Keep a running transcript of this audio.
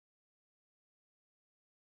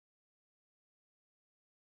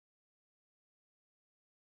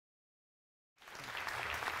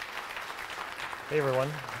Hey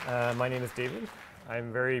everyone, my name is David.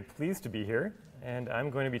 I'm very pleased to be here, and I'm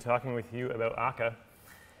going to be talking with you about Akka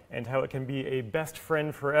and how it can be a best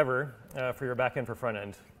friend forever for your backend for front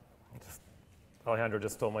end. Alejandro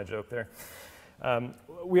just stole my joke there.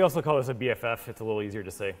 We also call this a BFF. It's a little easier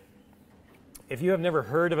to say. If you have never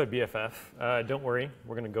heard of a BFF, don't worry.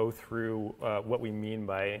 We're going to go through what we mean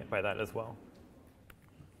by that as well.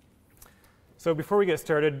 So before we get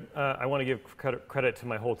started, I want to give credit to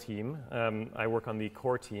my whole team. I work on the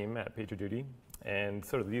core team at PagerDuty, and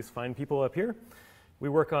so do these fine people up here. We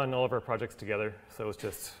work on all of our projects together, so it's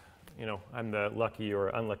just, I'm the lucky or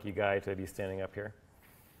unlucky guy to be standing up here.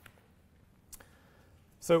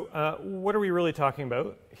 So what are we really talking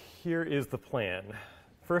about? Here is the plan.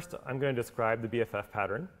 First, I'm going to describe the BFF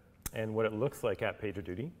pattern and what it looks like at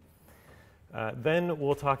PagerDuty. Then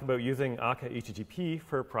we'll talk about using Akka HTTP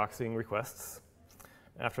for proxying requests.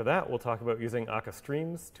 After that, we'll talk about using Akka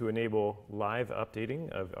streams to enable live updating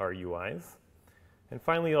of our UIs. And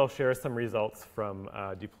finally, I'll share some results from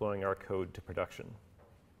deploying our code to production.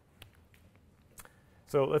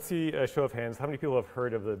 So let's see a show of hands. How many people have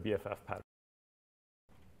heard of the BFF pattern?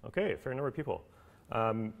 OK, a fair number of people.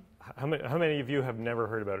 How many of you have never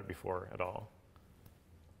heard about it before at all?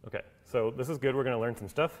 OK, so this is good. We're going to learn some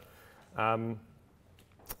stuff.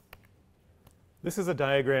 This is a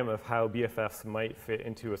diagram of how BFFs might fit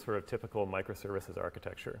into a sort of typical microservices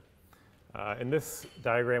architecture. In this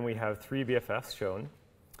diagram, we have 3 BFFs shown.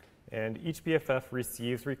 And each BFF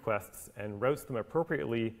receives requests and routes them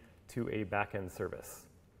appropriately to a backend service.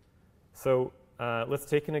 So let's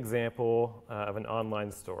take an example of an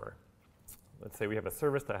online store. Let's say we have a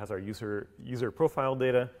service that has our user profile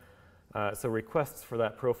data. So requests for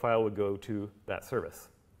that profile would go to that service.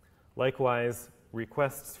 Likewise,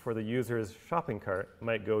 requests for the user's shopping cart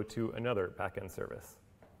might go to another backend service.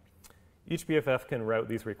 Each BFF can route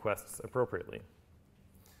these requests appropriately.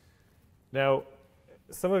 Now,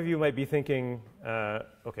 some of you might be thinking,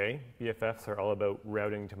 OK, BFFs are all about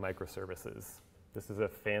routing to microservices. This is a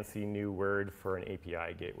fancy new word for an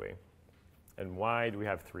API gateway. And why do we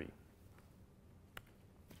have 3?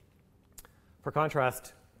 For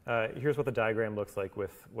contrast, here's what the diagram looks like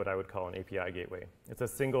with what I would call an API gateway. It's a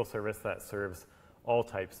single service that serves all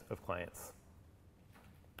types of clients.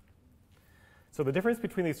 So the difference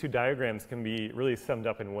between these 2 diagrams can be really summed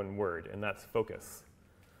up in one word, and that's focus.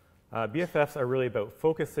 BFFs are really about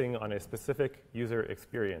focusing on a specific user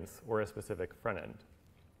experience or a specific front end.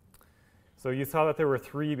 So you saw that there were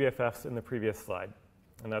 3 BFFs in the previous slide,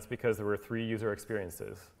 and that's because there were 3 user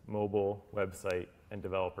experiences: mobile, website, and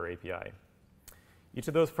developer API. Each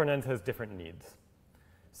of those front ends has different needs.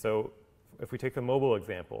 So if we take the mobile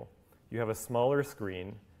example, you have a smaller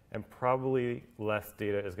screen, and probably less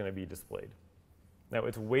data is going to be displayed. Now,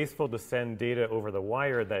 it's wasteful to send data over the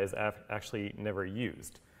wire that is actually never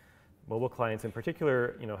used. Mobile clients in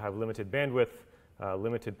particular have limited bandwidth,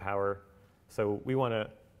 limited power. So we want to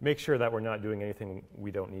make sure that we're not doing anything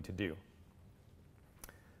we don't need to do.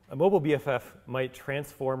 A mobile BFF might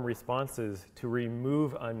transform responses to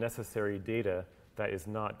remove unnecessary data that is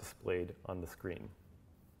not displayed on the screen.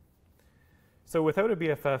 So without a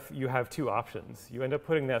BFF, you have 2 options. You end up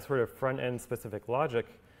putting that sort of front-end specific logic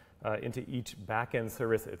into each back-end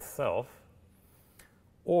service itself,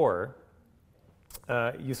 or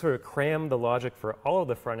you sort of cram the logic for all of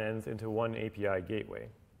the front ends into one API gateway.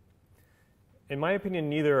 In my opinion,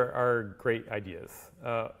 neither are great ideas.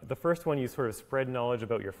 The first one, you sort of spread knowledge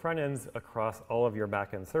about your front ends across all of your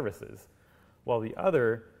back-end services, while the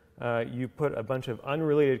other, you put a bunch of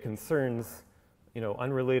unrelated concerns,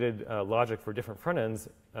 unrelated logic for different front ends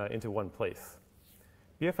into one place.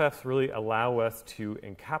 BFFs really allow us to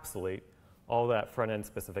encapsulate all that front-end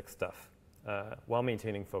specific stuff while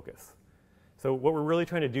maintaining focus. So what we're really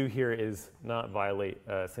trying to do here is not violate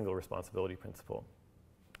a single responsibility principle.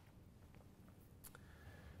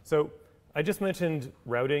 So I just mentioned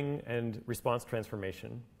routing and response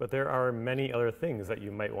transformation, but there are many other things that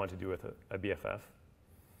you might want to do with a BFF.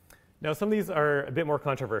 Now, some of these are a bit more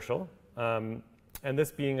controversial. And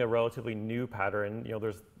this being a relatively new pattern,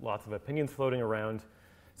 there's lots of opinions floating around.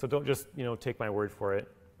 So don't just take my word for it.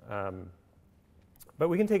 But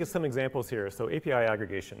we can take some examples here. So API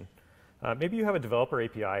aggregation. Maybe you have a developer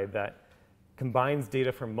API that combines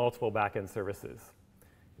data from multiple backend services.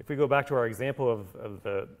 If we go back to our example of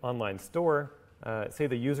the online store, say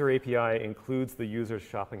the user API includes the user's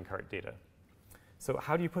shopping cart data. So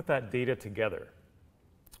how do you put that data together?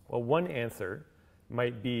 Well, one answer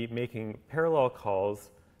might be making parallel calls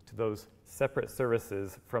to those separate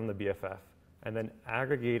services from the BFF, and then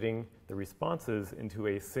aggregating the responses into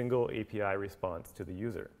a single API response to the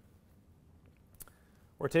user.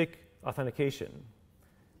 Or take authentication.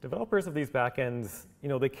 Developers of these backends,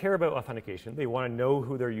 they care about authentication. They want to know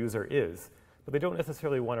who their user is, but they don't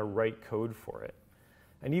necessarily want to write code for it.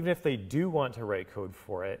 And even if they do want to write code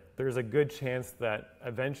for it, there's a good chance that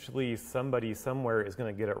eventually somebody somewhere is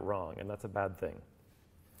going to get it wrong, and that's a bad thing.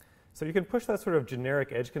 So you can push that sort of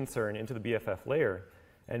generic edge concern into the BFF layer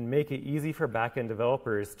and make it easy for backend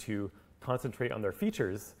developers to concentrate on their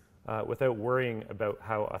features without worrying about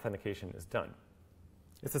how authentication is done.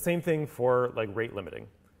 It's the same thing for rate limiting.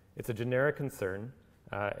 It's a generic concern.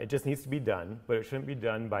 It just needs to be done, but it shouldn't be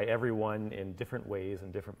done by everyone in different ways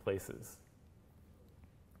and different places.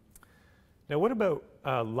 Now, what about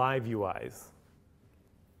live UIs?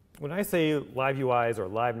 When I say live UIs or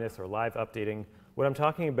liveness or live updating, what I'm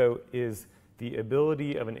talking about is the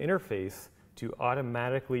ability of an interface to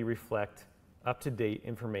automatically reflect up-to-date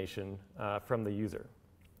information from the user.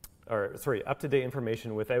 Or, sorry, up-to-date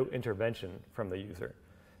information without intervention from the user.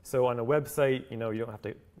 So on a website, you don't have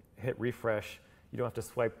to hit refresh. You don't have to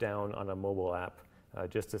swipe down on a mobile app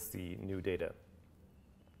just to see new data.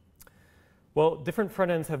 Well, different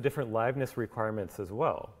front ends have different liveness requirements as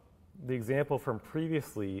well. The example from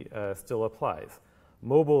previously still applies.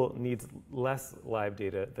 Mobile needs less live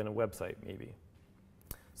data than a website, maybe.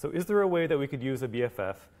 So is there a way that we could use a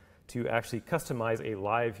BFF to actually customize a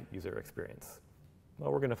live user experience?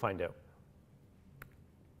 Well, we're going to find out.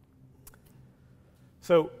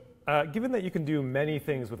 So given that you can do many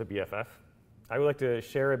things with a BFF, I would like to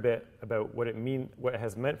share a bit about what it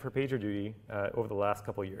has meant for PagerDuty over the last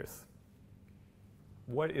couple years.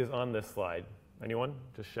 What is on this slide? Anyone?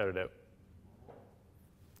 Just shout it out.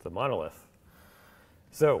 It's a monolith.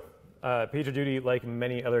 So PagerDuty, like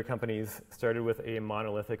many other companies, started with a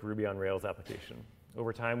monolithic Ruby on Rails application.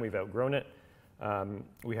 Over time, we've outgrown it.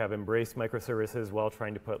 We have embraced microservices while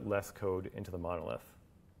trying to put less code into the monolith.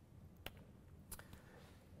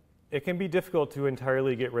 It can be difficult to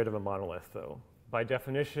entirely get rid of a monolith, though. By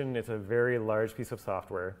definition, it's a very large piece of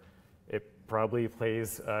software. It probably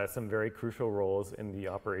plays some very crucial roles in the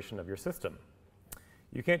operation of your system.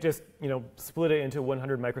 You can't just split it into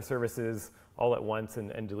 100 microservices all at once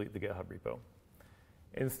and delete the GitHub repo.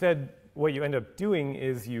 Instead, what you end up doing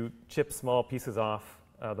is you chip small pieces off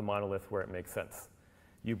the monolith where it makes sense.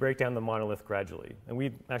 You break down the monolith gradually. And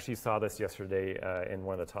we actually saw this yesterday in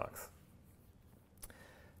one of the talks.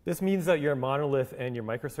 This means that your monolith and your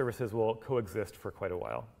microservices will coexist for quite a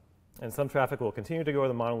while. And some traffic will continue to go to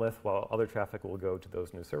the monolith while other traffic will go to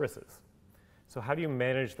those new services. So how do you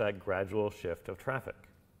manage that gradual shift of traffic?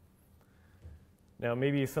 Now,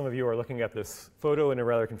 maybe some of you are looking at this photo in a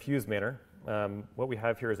rather confused manner. What we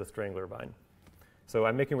have here is a strangler vine. So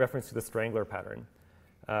I'm making reference to the strangler pattern.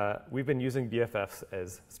 We've been using BFFs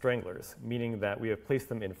as stranglers, meaning that we have placed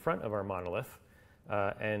them in front of our monolith,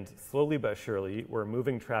 and slowly but surely, we're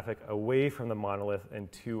moving traffic away from the monolith and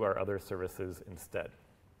to our other services instead.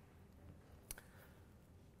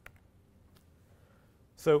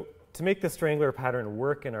 So to make the strangler pattern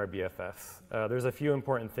work in our BFFs, there's a few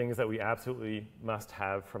important things that we absolutely must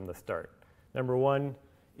have from the start. Number one,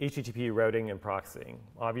 HTTP routing and proxying.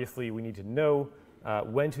 Obviously, we need to know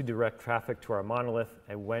when to direct traffic to our monolith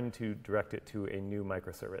and when to direct it to a new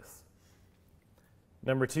microservice.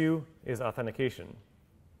 Number two is authentication.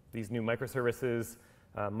 These new microservices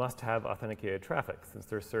must have authenticated traffic since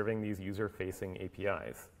they're serving these user-facing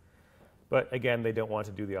APIs. But again, they don't want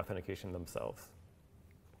to do the authentication themselves.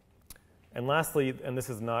 And lastly, and this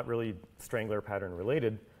is not really strangler pattern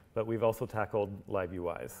related, but we've also tackled live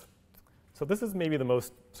UIs. So this is maybe the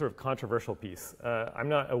most sort of controversial piece. I'm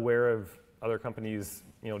not aware of other companies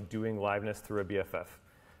doing liveness through a BFF.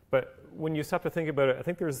 But when you stop to think about it, I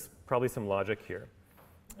think there's probably some logic here.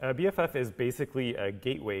 A BFF is basically a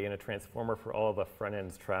gateway and a transformer for all of the front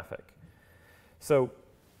end's traffic. So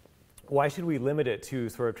why should we limit it to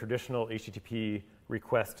sort of traditional HTTP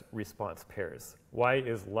request response pairs? Why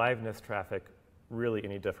is liveness traffic really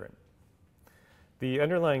any different? The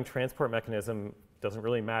underlying transport mechanism doesn't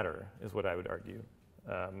really matter, is what I would argue.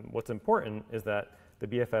 What's important is that the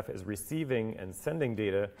BFF is receiving and sending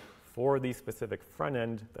data for the specific front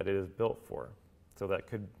end that it is built for. So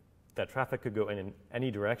that traffic could go in any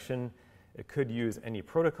direction. It could use any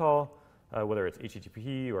protocol, whether it's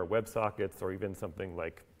HTTP or WebSockets or even something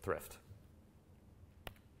like Thrift.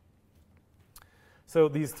 So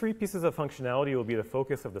these three pieces of functionality will be the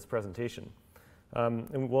focus of this presentation.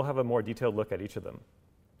 And we'll have a more detailed look at each of them.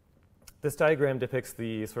 This diagram depicts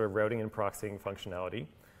the sort of routing and proxying functionality.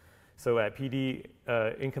 So at PD,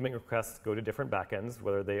 incoming requests go to different backends,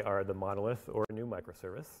 whether they are the monolith or a new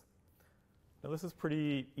microservice. Now this is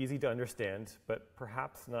pretty easy to understand, but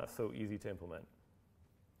perhaps not so easy to implement.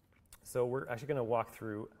 So we're actually going to walk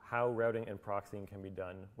through how routing and proxying can be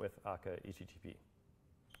done with Akka HTTP.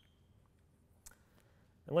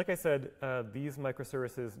 And like I said, these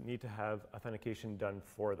microservices need to have authentication done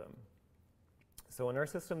for them. So in our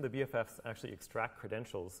system, the BFFs actually extract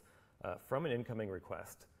credentials from an incoming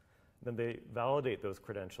request. Then they validate those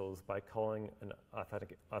credentials by calling an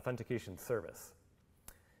authentication service.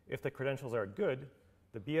 If the credentials are good,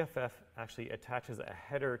 the BFF actually attaches a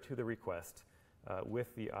header to the request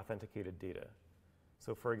with the authenticated data.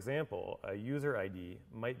 So for example, a user ID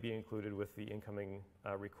might be included with the incoming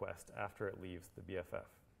request after it leaves the BFF.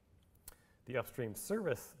 The upstream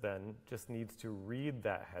service then just needs to read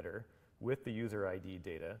that header with the user ID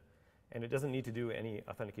data, and it doesn't need to do any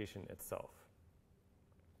authentication itself.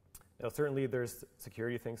 Now, certainly there's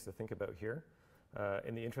security things to think about here.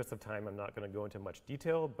 In the interest of time, I'm not going to go into much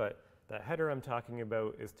detail, but that header I'm talking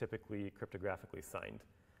about is typically cryptographically signed.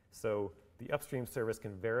 So the upstream service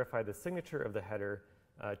can verify the signature of the header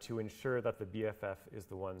to ensure that the BFF is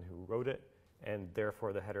the one who wrote it, and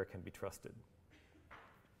therefore the header can be trusted.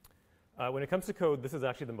 When it comes to code, this is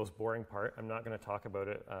actually the most boring part. I'm not going to talk about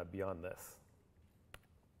it beyond this.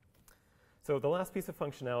 So the last piece of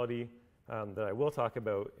functionality that I will talk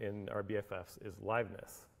about in our BFFs is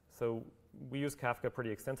liveness. So we use Kafka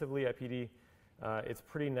pretty extensively at PD. It's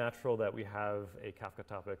pretty natural that we have a Kafka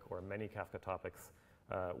topic or many Kafka topics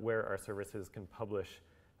where our services can publish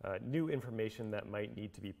new information that might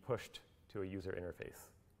need to be pushed to a user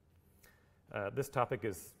interface. This topic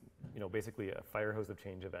is basically a fire hose of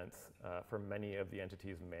change events for many of the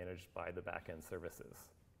entities managed by the backend services.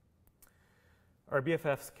 Our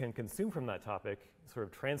BFFs can consume from that topic, sort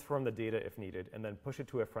of transform the data if needed, and then push it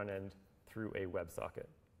to a front end through a WebSocket.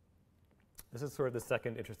 This is sort of the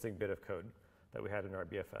second interesting bit of code that we had in our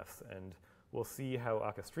BFFs, and we'll see how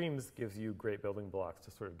Akka Streams gives you great building blocks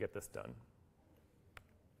to sort of get this done.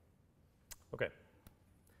 Okay,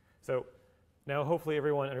 so now hopefully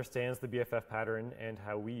everyone understands the BFF pattern and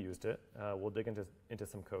how we used it. We'll dig into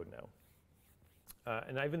some code now.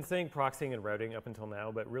 And I've been saying proxying and routing up until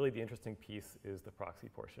now, but really the interesting piece is the proxy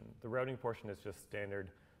portion. The routing portion is just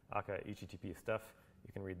standard Akka HTTP stuff.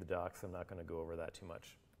 You can read the docs. I'm not going to go over that too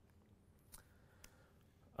much.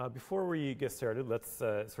 Before we get started, let's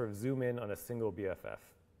sort of zoom in on a single BFF.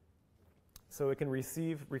 So it can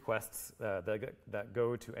receive requests that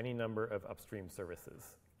go to any number of upstream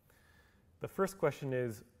services. The first question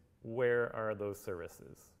is, where are those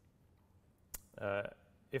services?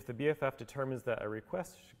 If the BFF determines that a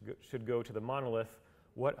request should go to the monolith,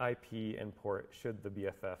 what IP and port should the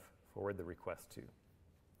BFF forward the request to?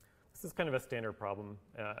 This is kind of a standard problem.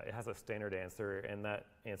 It has a standard answer, and that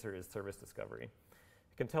answer is service discovery.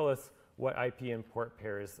 It can tell us what IP and port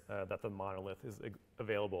pairs that the monolith is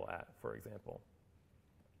available at, for example.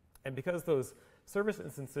 And because those service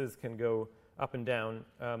instances can go up and down,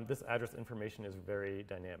 this address information is very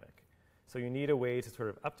dynamic. So you need a way to sort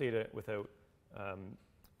of update it without,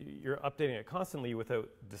 you're updating it constantly without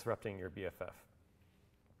disrupting your BFF.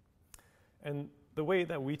 And the way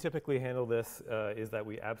that we typically handle this is that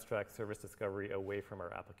we abstract service discovery away from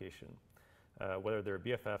our application, whether they're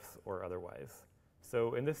BFFs or otherwise.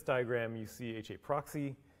 So in this diagram, you see HA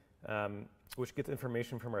proxy, which gets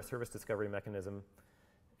information from our service discovery mechanism.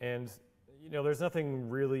 And there's nothing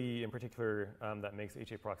really in particular that makes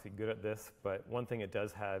HA proxy good at this, but one thing it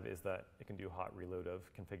does have is that it can do hot reload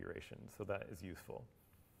of configuration, so that is useful.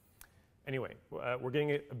 Anyway, we're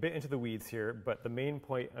getting a bit into the weeds here, but the main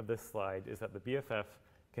point of this slide is that the BFF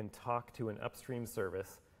can talk to an upstream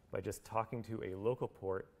service by just talking to a local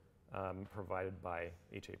port provided by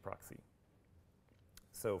HA proxy.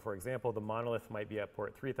 So for example, the monolith might be at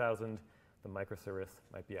port 3000, the microservice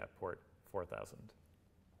might be at port 4000.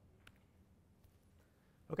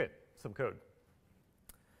 Okay, some code.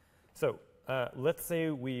 So let's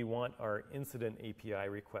say we want our incident API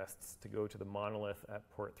requests to go to the monolith at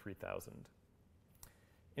port 3000.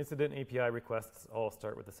 Incident API requests all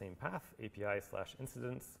start with the same path,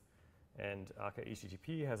 API/incidents, and Akka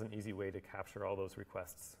HTTP has an easy way to capture all those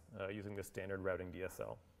requests using the standard routing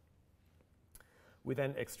DSL. We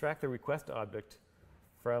then extract the request object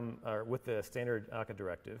with the standard Akka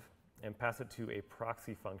directive and pass it to a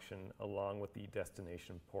proxy function along with the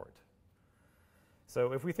destination port.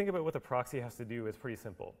 So if we think about what the proxy has to do, it's pretty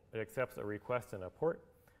simple. It accepts a request and a port,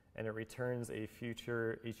 and it returns a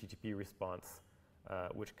future HTTP response,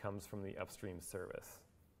 which comes from the upstream service.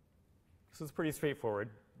 This is pretty straightforward.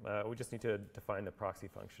 We just need to define the proxy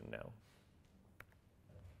function now.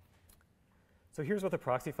 So here's what the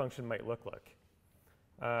proxy function might look like.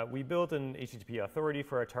 We built an HTTP authority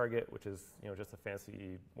for our target, which is just a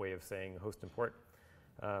fancy way of saying host and port.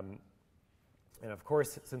 And of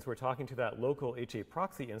course, since we're talking to that local HA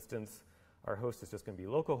proxy instance, our host is just going to be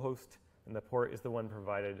localhost, and the port is the one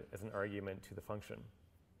provided as an argument to the function.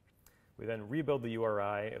 We then rebuild the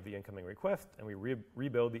URI of the incoming request, and we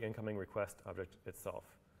rebuild the incoming request object itself.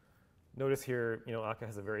 Notice here, Akka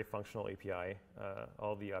has a very functional API.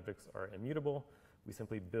 All the objects are immutable. We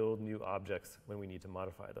simply build new objects when we need to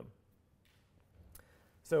modify them.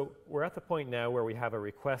 So we're at the point now where we have a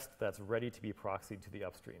request that's ready to be proxied to the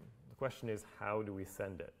upstream. The question is, how do we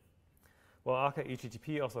send it? Well, Akka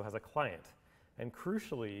HTTP also has a client. And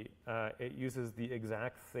crucially, it uses the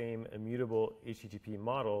exact same immutable HTTP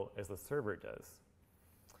model as the server does.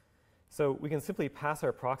 So we can simply pass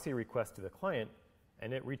our proxy request to the client,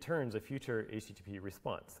 and it returns a future HTTP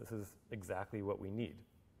response. This is exactly what we need.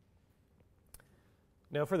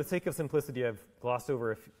 Now, for the sake of simplicity, I've glossed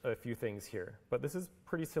over a few things here. But this is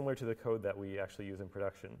pretty similar to the code that we actually use in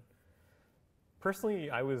production. Personally,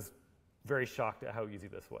 I was very shocked at how easy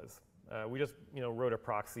this was. We just wrote a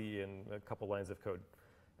proxy and a couple lines of code.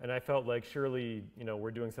 And I felt like surely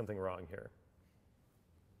we're doing something wrong here.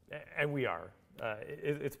 And we are.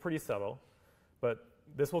 It's pretty subtle. But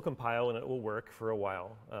this will compile and it will work for a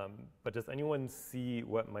while. But does anyone see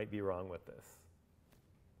what might be wrong with this?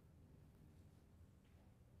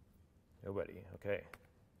 Nobody. OK.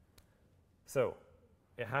 So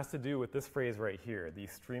it has to do with this phrase right here, the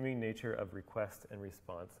streaming nature of request and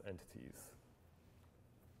response entities.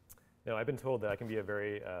 Now, I've been told that I can be a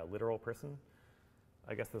very literal person.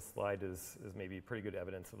 I guess this slide is maybe pretty good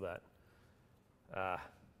evidence of that.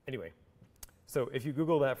 Anyway, so if you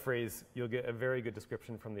Google that phrase, you'll get a very good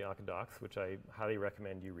description from the Akka docs, which I highly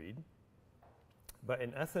recommend you read. But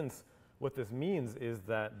in essence, what this means is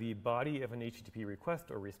that the body of an HTTP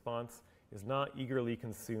request or response is not eagerly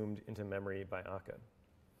consumed into memory by Akka.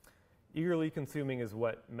 Eagerly consuming is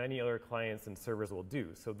what many other clients and servers will do,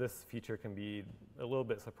 so this feature can be a little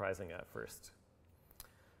bit surprising at first.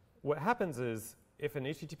 What happens is, if an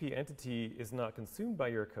HTTP entity is not consumed by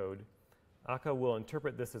your code, Akka will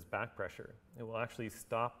interpret this as back pressure. It will actually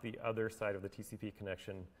stop the other side of the TCP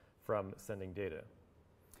connection from sending data.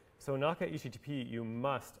 So in Akka HTTP, you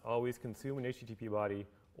must always consume an HTTP body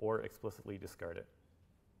or explicitly discard it.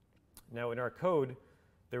 Now, in our code,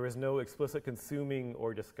 there is no explicit consuming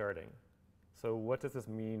or discarding. So what does this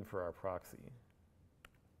mean for our proxy?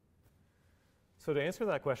 So to answer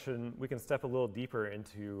that question, we can step a little deeper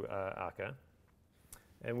into Akka.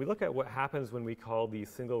 And we look at what happens when we call the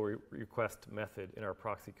single request method in our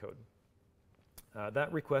proxy code.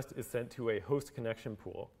 That request is sent to a host connection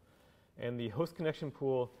pool. And the host connection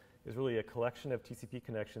pool is really a collection of TCP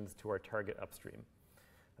connections to our target upstream.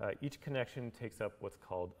 Each connection takes up what's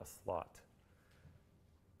called a slot.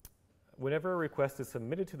 Whenever a request is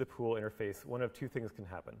submitted to the pool interface, one of two things can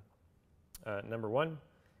happen. Number one,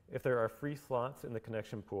 if there are free slots in the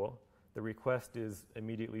connection pool, the request is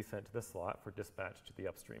immediately sent to the slot for dispatch to the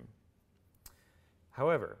upstream.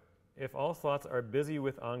 However, if all slots are busy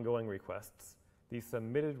with ongoing requests, the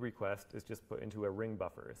submitted request is just put into a ring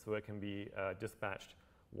buffer, so it can be dispatched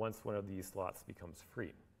once one of these slots becomes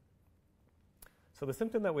free. So the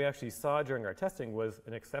symptom that we actually saw during our testing was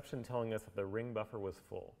an exception telling us that the ring buffer was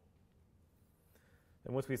full.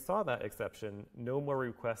 And once we saw that exception, no more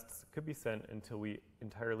requests could be sent until we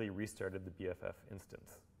entirely restarted the BFF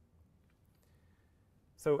instance.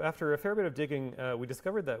 So after a fair bit of digging, we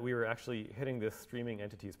discovered that we were actually hitting this streaming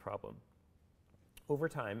entities problem. Over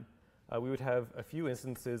time, we would have a few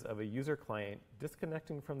instances of a user client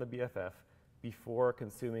disconnecting from the BFF before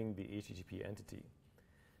consuming the HTTP entity.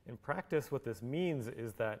 In practice, what this means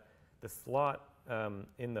is that the slot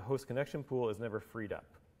in the host connection pool is never freed up.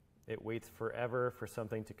 It waits forever for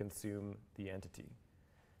something to consume the entity.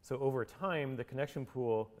 So over time, the connection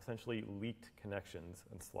pool essentially leaked connections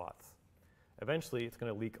and slots. Eventually, it's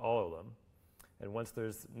going to leak all of them. And once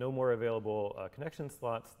there's no more available connection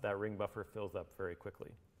slots, that ring buffer fills up very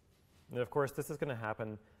quickly. And of course, this is going to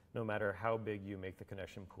happen no matter how big you make the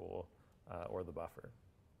connection pool or the buffer.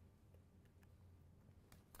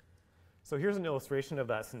 So here's an illustration of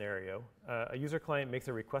that scenario. A user client makes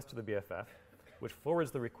a request to the BFF, which forwards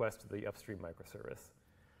the request to the upstream microservice.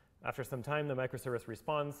 After some time, the microservice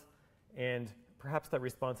responds, and perhaps that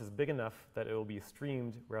response is big enough that it will be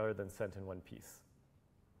streamed rather than sent in one piece.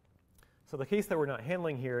 So the case that we're not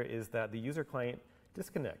handling here is that the user client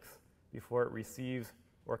disconnects before it receives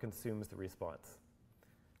or consumes the response.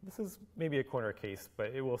 This is maybe a corner case,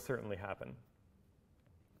 but it will certainly happen.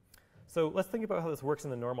 So let's think about how this works in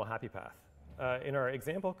the normal happy path. In our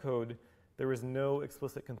example code, there is no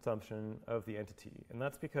explicit consumption of the entity. And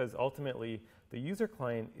that's because ultimately, the user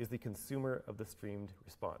client is the consumer of the streamed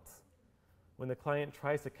response. When the client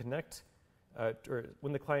tries to connect or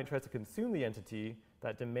when the client tries to consume the entity,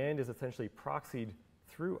 that demand is essentially proxied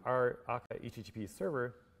through our Akka HTTP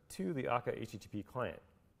server to the Akka HTTP client.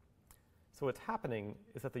 So what's happening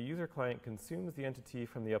is that the user client consumes the entity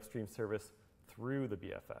from the upstream service through the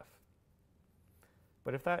BFF.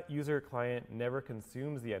 But if that user client never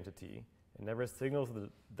consumes the entity and never signals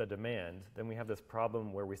the demand, then we have this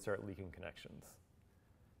problem where we start leaking connections.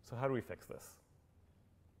 So how do we fix this?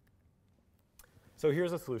 So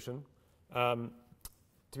here's a solution.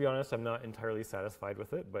 To be honest, I'm not entirely satisfied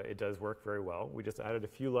with it, but it does work very well. We just added a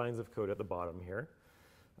few lines of code at the bottom here.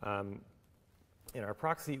 In our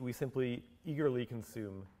proxy, we simply eagerly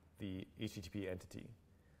consume the HTTP entity.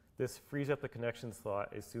 This frees up the connection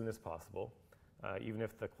slot as soon as possible, even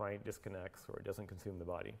if the client disconnects or doesn't consume the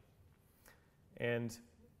body. And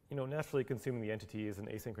naturally consuming the entity is an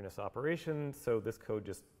asynchronous operation, so this code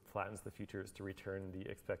just flattens the futures to return the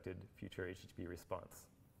expected future HTTP response.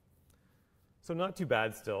 So not too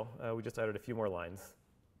bad still. We just added a few more lines.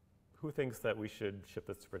 Who thinks that we should ship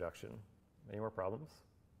this to production? Any more problems?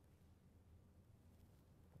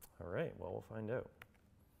 All right, well, we'll find out.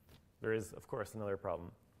 There is, of course, another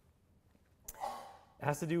problem. It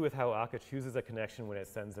has to do with how Akka chooses a connection when it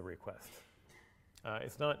sends a request.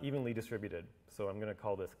 It's not evenly distributed, so I'm going to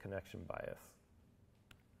call this connection bias.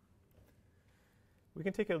 We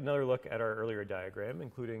can take another look at our earlier diagram,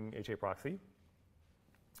 including HA proxy.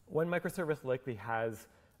 One microservice likely has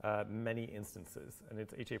many instances, and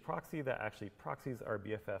it's HA proxy that actually proxies our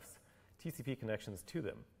BFF's TCP connections to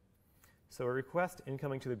them. So a request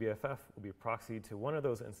incoming to the BFF will be proxied to one of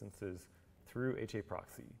those instances through HA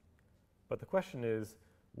proxy. But the question is,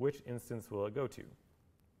 which instance will it go to?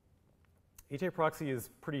 HA proxy is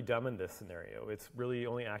pretty dumb in this scenario. It's really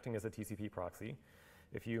only acting as a TCP proxy.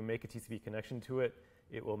 If you make a TCP connection to it,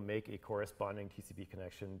 it will make a corresponding TCP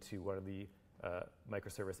connection to one of the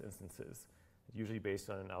microservice instances, usually based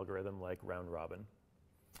on an algorithm like round robin.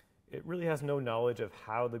 It really has no knowledge of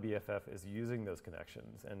how the BFF is using those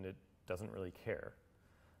connections, and it doesn't really care.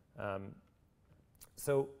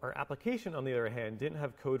 So our application, on the other hand, didn't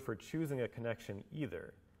have code for choosing a connection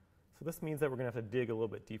either. So this means that we're going to have to dig a little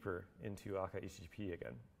bit deeper into Akka HTTP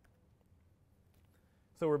again.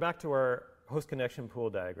 So we're back to our host connection pool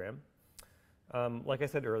diagram. Like I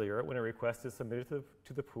said earlier, when a request is submitted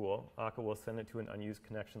to the pool, Akka will send it to an unused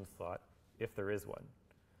connection slot if there is one.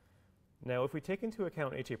 Now, if we take into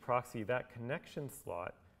account HA proxy, that connection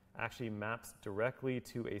slot actually maps directly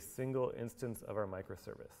to a single instance of our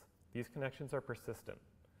microservice. These connections are persistent.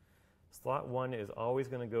 Slot 1 is always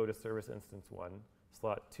going to go to service instance 1.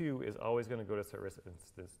 Slot 2 is always going to go to service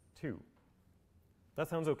instance 2. That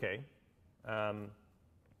sounds okay.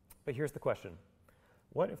 But here's the question.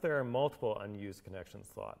 What if there are multiple unused connection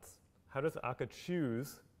slots? How does Akka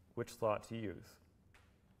choose which slot to use?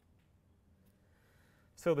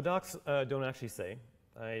 So the docs don't actually say.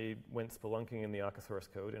 I went spelunking in the Akka source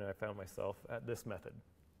code, and I found myself at this method.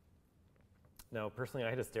 Now, personally, I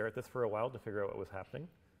had to stare at this for a while to figure out what was happening.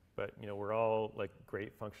 But we're all like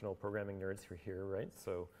great functional programming nerds here, right?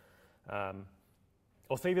 So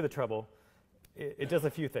I'll save you the trouble. It does a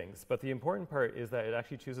few things, but the important part is that it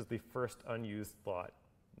actually chooses the first unused slot,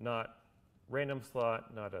 not random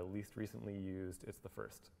slot, not a least recently used. It's the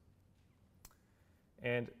first.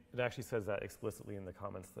 And it actually says that explicitly in the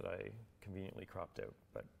comments that I conveniently cropped out.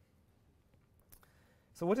 But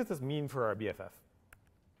so what does this mean for our BFF?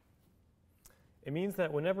 It means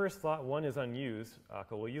that whenever slot 1 is unused,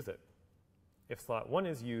 Akka will use it. If slot 1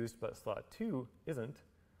 is used but slot 2 isn't,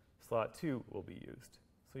 slot 2 will be used.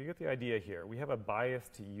 So you get the idea here. We have a bias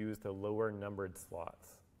to use the lower numbered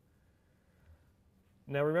slots.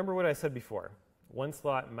 Now remember what I said before. One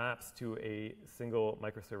slot maps to a single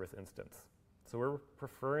microservice instance. So we're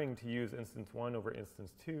preferring to use instance 1 over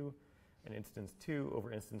instance 2 and instance 2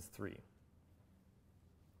 over instance 3.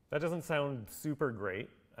 That doesn't sound super great,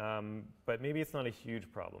 but maybe it's not a huge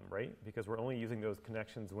problem, right? Because we're only using those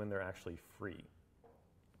connections when they're actually free.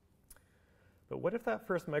 But what if that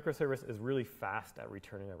first microservice is really fast at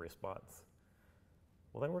returning a response?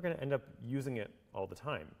 Well, then we're going to end up using it all the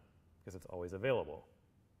time because it's always available.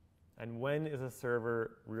 And when is a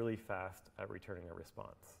server really fast at returning a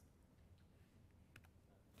response?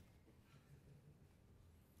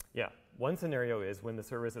 Yeah, one scenario is when the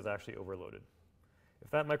service is actually overloaded. If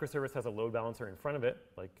that microservice has a load balancer in front of it,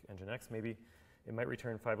 like Nginx maybe, it might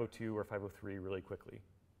return 502 or 503 really quickly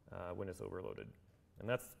when it's overloaded. And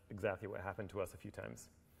that's exactly what happened to us a few times.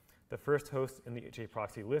 The first host in the HA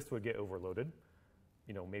proxy list would get overloaded,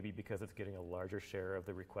 maybe because it's getting a larger share of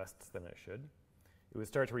the requests than it should. It would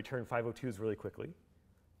start to return 502s really quickly.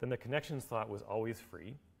 Then the connection slot was always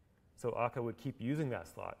free. So Akka would keep using that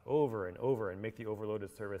slot over and over and make the overloaded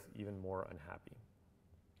service even more unhappy.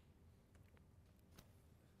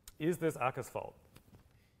 Is this Akka's fault?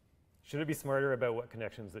 Should it be smarter about what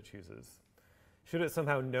connections it chooses? Should it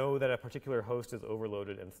somehow know that a particular host is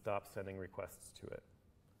overloaded and stop sending requests to it?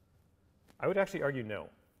 I would actually argue no.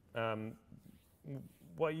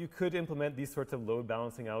 While you could implement these sorts of load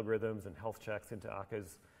balancing algorithms and health checks into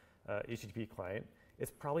Akka's HTTP client,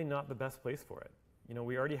 it's probably not the best place for it.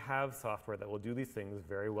 We already have software that will do these things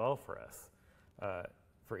very well for us,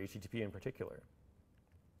 for HTTP in particular.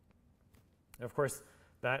 And of course,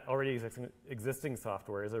 that already existing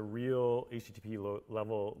software is a real HTTP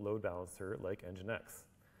level load balancer like Nginx.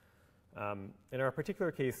 In our particular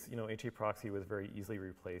case, HA proxy was very easily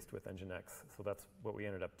replaced with Nginx, so that's what we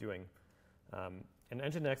ended up doing. And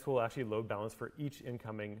Nginx will actually load balance for each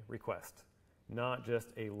incoming request, not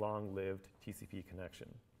just a long-lived TCP connection.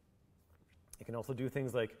 It can also do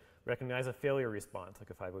things like recognize a failure response,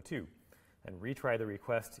 like a 502, and retry the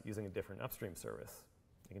request using a different upstream service.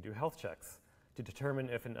 It can do health checks to determine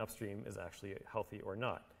if an upstream is actually healthy or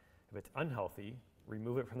not. If it's unhealthy,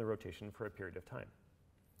 remove it from the rotation for a period of time.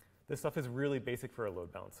 This stuff is really basic for a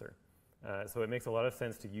load balancer. So it makes a lot of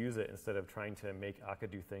sense to use it instead of trying to make Akka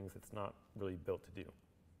do things it's not really built to do.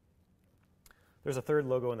 There's a third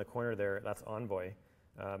logo in the corner there. That's Envoy.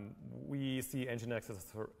 We see Nginx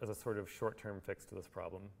as a sort of short-term fix to this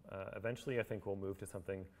problem. Eventually, I think we'll move to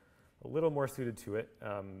something a little more suited to it,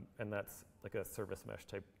 and that's like a service mesh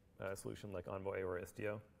type solution like Envoy or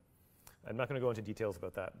Istio. I'm not going to go into details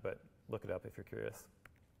about that, but look it up if you're curious.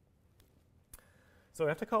 So I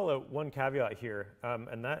have to call out one caveat here,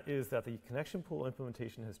 and that is that the connection pool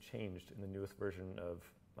implementation has changed in the newest version of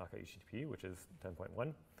Akka HTTP, which is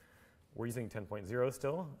 10.1. We're using 10.0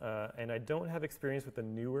 still, and I don't have experience with the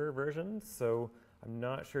newer version, so I'm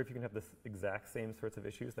not sure if you can have the exact same sorts of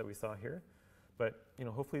issues that we saw here. But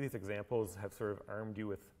hopefully these examples have sort of armed you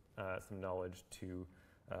with some knowledge to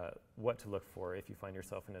what to look for if you find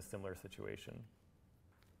yourself in a similar situation.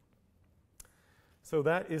 So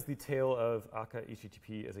that is the tale of Akka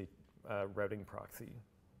HTTP as a routing proxy.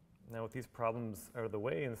 Now with these problems out of the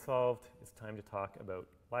way and solved, it's time to talk about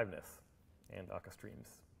liveness and Akka streams.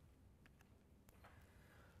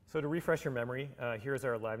 So to refresh your memory, here's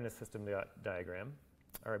our liveness system diagram.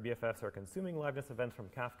 Our BFFs are consuming liveness events from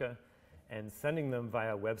Kafka and sending them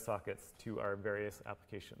via WebSockets to our various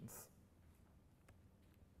applications.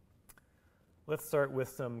 Let's start with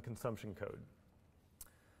some consumption code.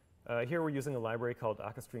 Here we're using a library called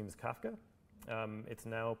Akka Streams Kafka. It's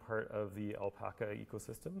now part of the Alpaca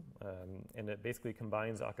ecosystem, and it basically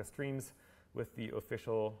combines Akka Streams with the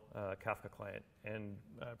official Kafka client. And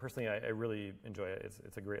personally, I really enjoy it.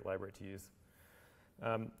 It's a great library to use.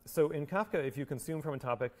 So in Kafka, if you consume from a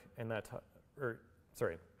topic and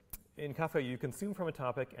in Kafka, you consume from a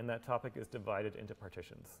topic and that topic is divided into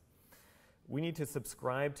partitions. We need to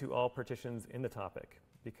subscribe to all partitions in the topic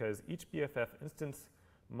because each BFF instance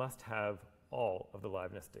must have all of the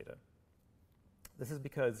liveness data. This is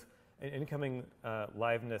because an incoming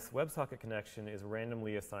liveness WebSocket connection is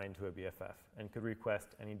randomly assigned to a BFF and could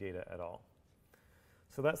request any data at all.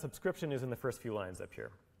 So that subscription is in the first few lines up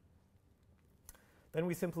here. Then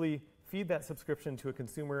we simply feed that subscription to a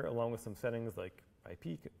consumer along with some settings like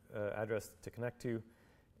IP address to connect to.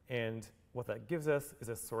 And what that gives us is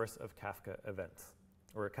a source of Kafka events,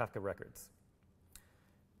 or Kafka records.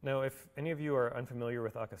 Now, if any of you are unfamiliar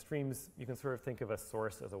with Akka Streams, you can sort of think of a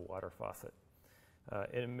source as a water faucet.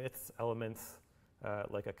 It emits elements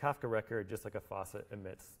like a Kafka record, just like a faucet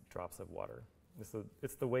emits drops of water.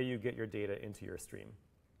 It's the way you get your data into your stream.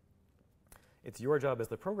 It's your job as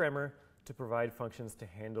the programmer to provide functions to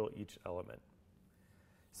handle each element.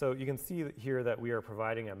 So you can see here that we are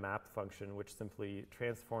providing a map function which simply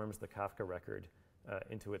transforms the Kafka record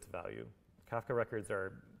into its value. Kafka records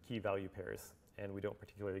are key value pairs, and we don't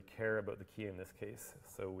particularly care about the key in this case,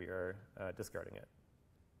 so we are discarding it.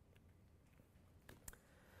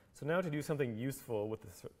 So now to do something useful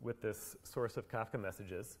with this source of Kafka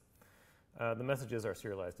messages, the messages are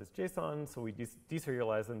serialized as JSON, so we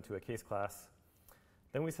deserialize them to a case class.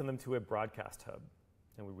 Then we send them to a broadcast hub,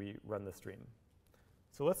 and we run the stream.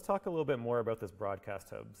 So let's talk a little bit more about this broadcast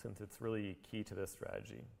hub, since it's really key to this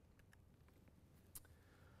strategy.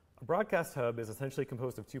 A broadcast hub is essentially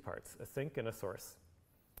composed of two parts, a sink and a source.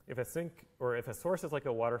 If a source is like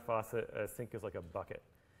a water faucet, a sink is like a bucket.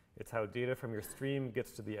 It's how data from your stream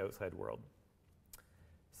gets to the outside world.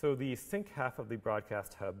 So the sink half of the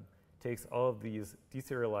broadcast hub takes all of these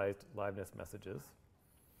deserialized liveness messages.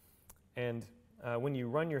 And when you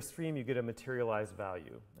run your stream, you get a materialized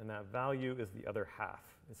value. And that value is the other half.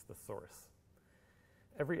 It's the source.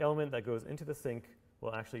 every element that goes into the sink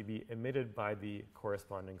will actually be emitted by the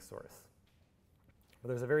corresponding source. But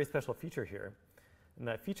there's a very special feature here, and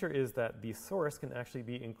that feature is that the source can actually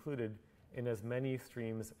be included in as many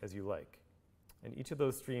streams as you like. And each of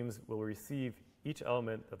those streams will receive each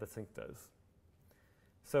element that the sink does.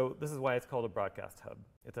 So this is why it's called a broadcast hub.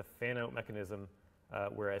 It's a fan-out mechanism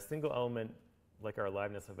where a single element, like our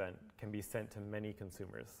liveness event, can be sent to many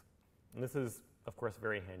consumers. And this is, of course,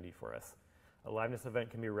 very handy for us. A liveness event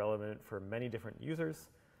can be relevant for many different users,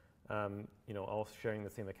 all sharing the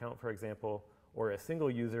same account, for example, or a single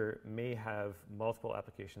user may have multiple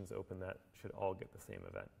applications open that should all get the same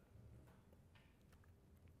event.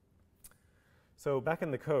 So back in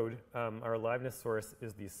the code, our liveness source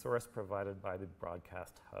is the source provided by the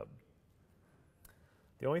broadcast hub.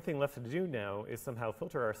 The only thing left to do now is somehow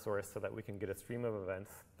filter our source so that we can get a stream of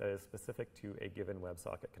events that is specific to a given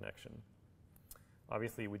WebSocket connection.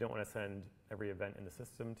 Obviously, we don't want to send every event in the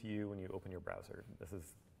system to you when you open your browser. This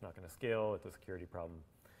is not going to scale. It's a security problem.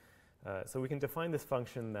 So we can define this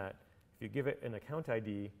function that if you give it an account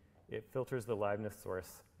ID, it filters the liveness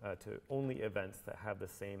source to only events that have the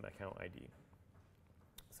same account ID.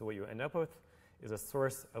 So what you end up with is a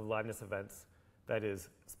source of liveness events that is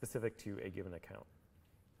specific to a given account.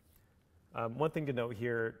 One thing to note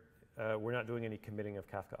here, we're not doing any committing of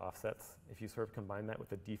Kafka offsets. If you sort of combine that with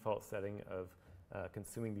the default setting of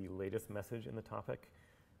consuming the latest message in the topic,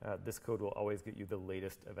 this code will always get you the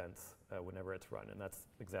latest events whenever it's run, and that's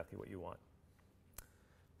exactly what you want.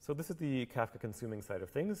 So this is the Kafka consuming side of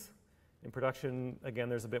things. In production, again,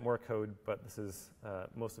 there's a bit more code, but this is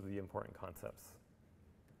most of the important concepts.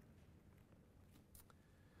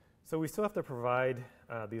 So we still have to provide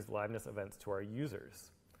these liveness events to our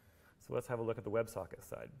users. So let's have a look at the WebSocket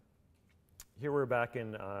side. Here we're back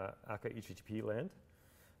in Akka HTTP land.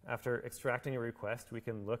 After extracting a request, we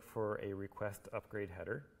can look for a request upgrade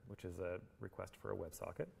header, which is a request for a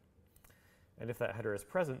WebSocket. And if that header is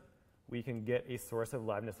present, we can get a source of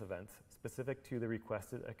liveness events specific to the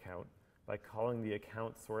requested account by calling the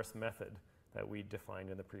account source method that we defined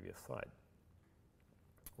in the previous slide.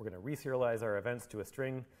 We're going to reserialize our events to a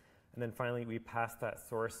string, and then finally we pass that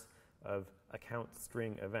source of account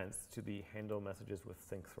string events to the handle messages with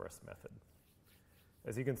sync source method.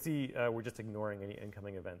 As you can see, we're just ignoring any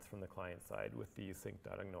incoming events from the client side with the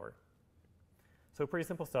sync.ignore. So pretty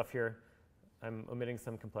simple stuff here. I'm omitting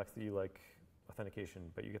some complexity like authentication,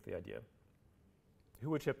 but you get the idea. Who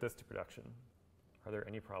would ship this to production? Are there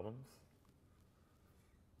any problems?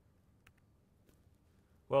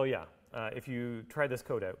 Well, yeah. If you try this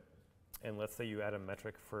code out, and let's say you add a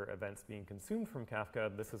metric for events being consumed from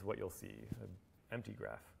Kafka, this is what you'll see, an empty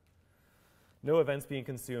graph. No events being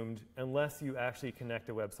consumed unless you actually connect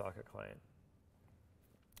a WebSocket client.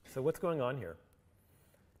 So what's going on here?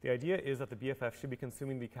 The idea is that the BFF should be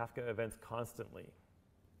consuming the Kafka events constantly.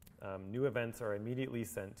 New events are immediately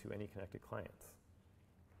sent to any connected clients.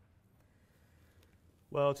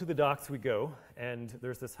 Well, to the docs we go, and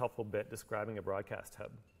there's this helpful bit describing a broadcast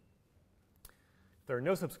hub. There are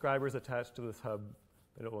no subscribers attached to this hub,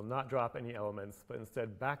 then it will not drop any elements, but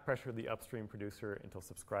instead back pressure the upstream producer until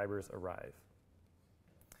subscribers arrive.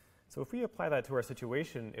 So if we apply that to our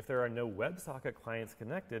situation, if there are no WebSocket clients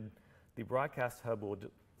connected, the broadcast hub will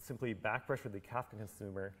simply back pressure the Kafka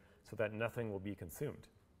consumer so that nothing will be consumed.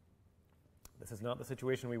 This is not the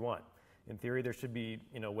situation we want. In theory, there should be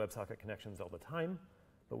WebSocket connections all the time,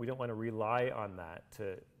 but we don't want to rely on that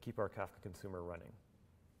to keep our Kafka consumer running.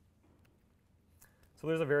 So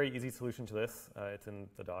there's a very easy solution to this. It's in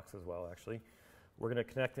the docs as well, actually. We're going to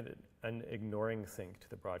connect an ignoring sync to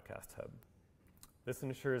the broadcast hub. This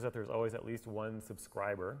ensures that there's always at least one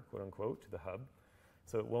subscriber, quote unquote, to the hub,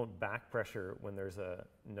 so it won't back pressure when there's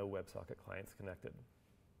no WebSocket clients connected.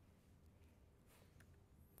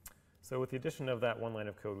 So with the addition of that one line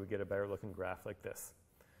of code, we get a better looking graph like this.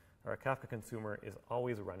 Our Kafka consumer is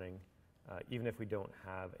always running, even if we don't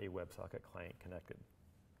have a WebSocket client connected.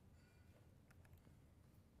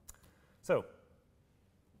 So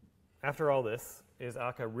after all this, is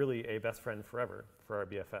Akka really a best friend forever for our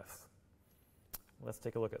BFFs? Let's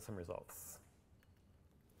take a look at some results.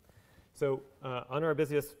 So on our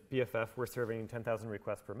busiest BFF, we're serving 10,000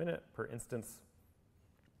 requests per minute per instance.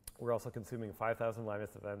 We're also consuming 5,000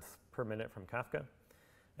 liveness events per minute from Kafka.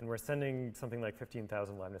 And we're sending something like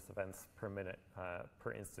 15,000 liveness events per minute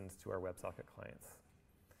per instance to our WebSocket clients.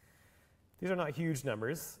 These are not huge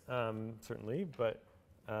numbers, certainly, but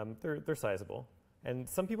they're sizable. And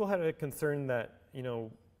some people had a concern that,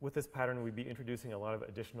 with this pattern, we'd be introducing a lot of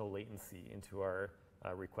additional latency into our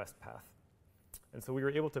request path. And so we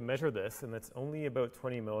were able to measure this, and that's only about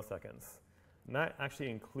 20 milliseconds. And that actually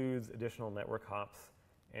includes additional network hops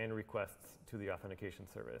and requests to the authentication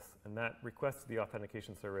service. And that request to the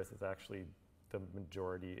authentication service is actually the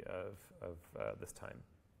majority of this time.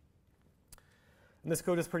 And this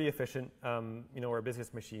code is pretty efficient. Our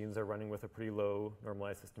busiest machines are running with a pretty low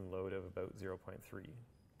normalized system load of about 0.3.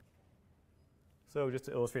 So just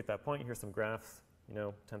to illustrate that point, here's some graphs,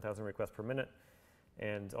 10,000 requests per minute,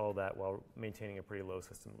 and all that while maintaining a pretty low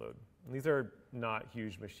system load. And these are not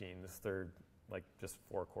huge machines. They're like just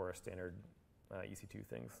 4-core standard EC2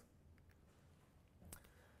 things.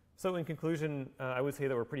 So in conclusion, I would say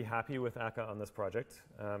that we're pretty happy with Akka on this project.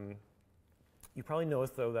 You probably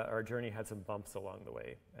noticed, though, that our journey had some bumps along the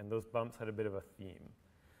way, and those bumps had a bit of a theme.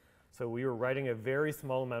 So we were writing a very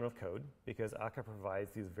small amount of code because Akka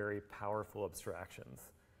provides these very powerful abstractions.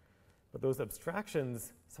 But those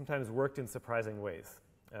abstractions sometimes worked in surprising ways,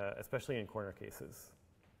 especially in corner cases.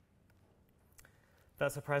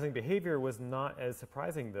 That surprising behavior was not as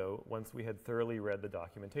surprising, though, once we had thoroughly read the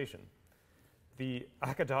documentation. The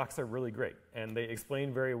Akka docs are really great, and they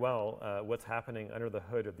explain very well what's happening under the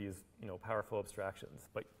hood of these powerful abstractions,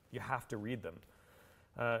 but you have to read them.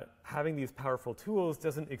 Having these powerful tools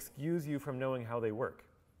doesn't excuse you from knowing how they work.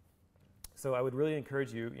 So I would really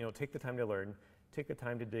encourage you, take the time to learn, take the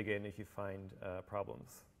time to dig in if you find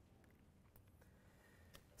problems.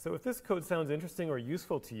 So if this code sounds interesting or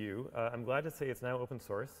useful to you, I'm glad to say it's now open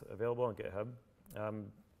source, available on GitHub.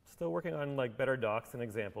 Still working on better docs and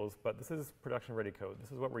examples, but this is production-ready code.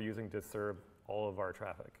 This is what we're using to serve all of our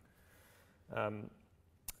traffic.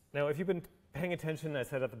 Now, if you've been paying attention, I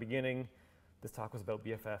said at the beginning, this talk was about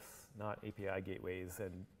BFFs, not API gateways.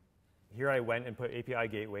 And here I went and put API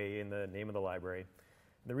gateway in the name of the library.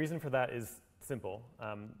 And the reason for that is simple.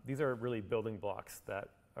 These are really building blocks that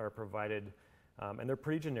are provided, and they're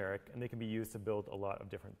pretty generic, and they can be used to build a lot of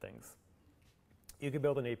different things. You could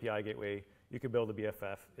build an API gateway. You could build a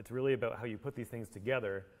BFF. It's really about how you put these things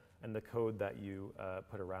together and the code that you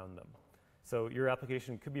put around them. So your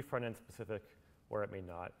application could be front-end specific, or it may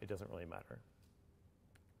not. It doesn't really matter.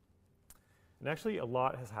 And actually, a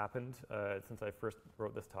lot has happened since I first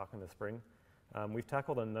wrote this talk in the spring. We've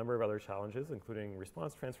tackled a number of other challenges, including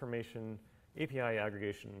response transformation, API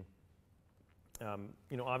aggregation.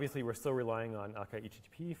 Obviously, we're still relying on Akka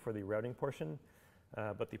HTTP for the routing portion,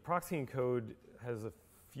 but the proxying code has a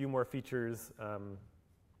few more features.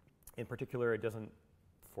 In particular, it doesn't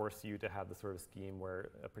force you to have the sort of scheme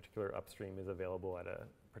where a particular upstream is available at a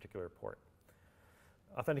particular port.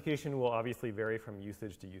 Authentication will obviously vary from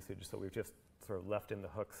usage to usage, so we've just sort of left in the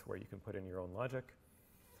hooks where you can put in your own logic.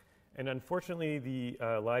 And unfortunately, the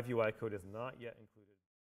live UI code is not yet included.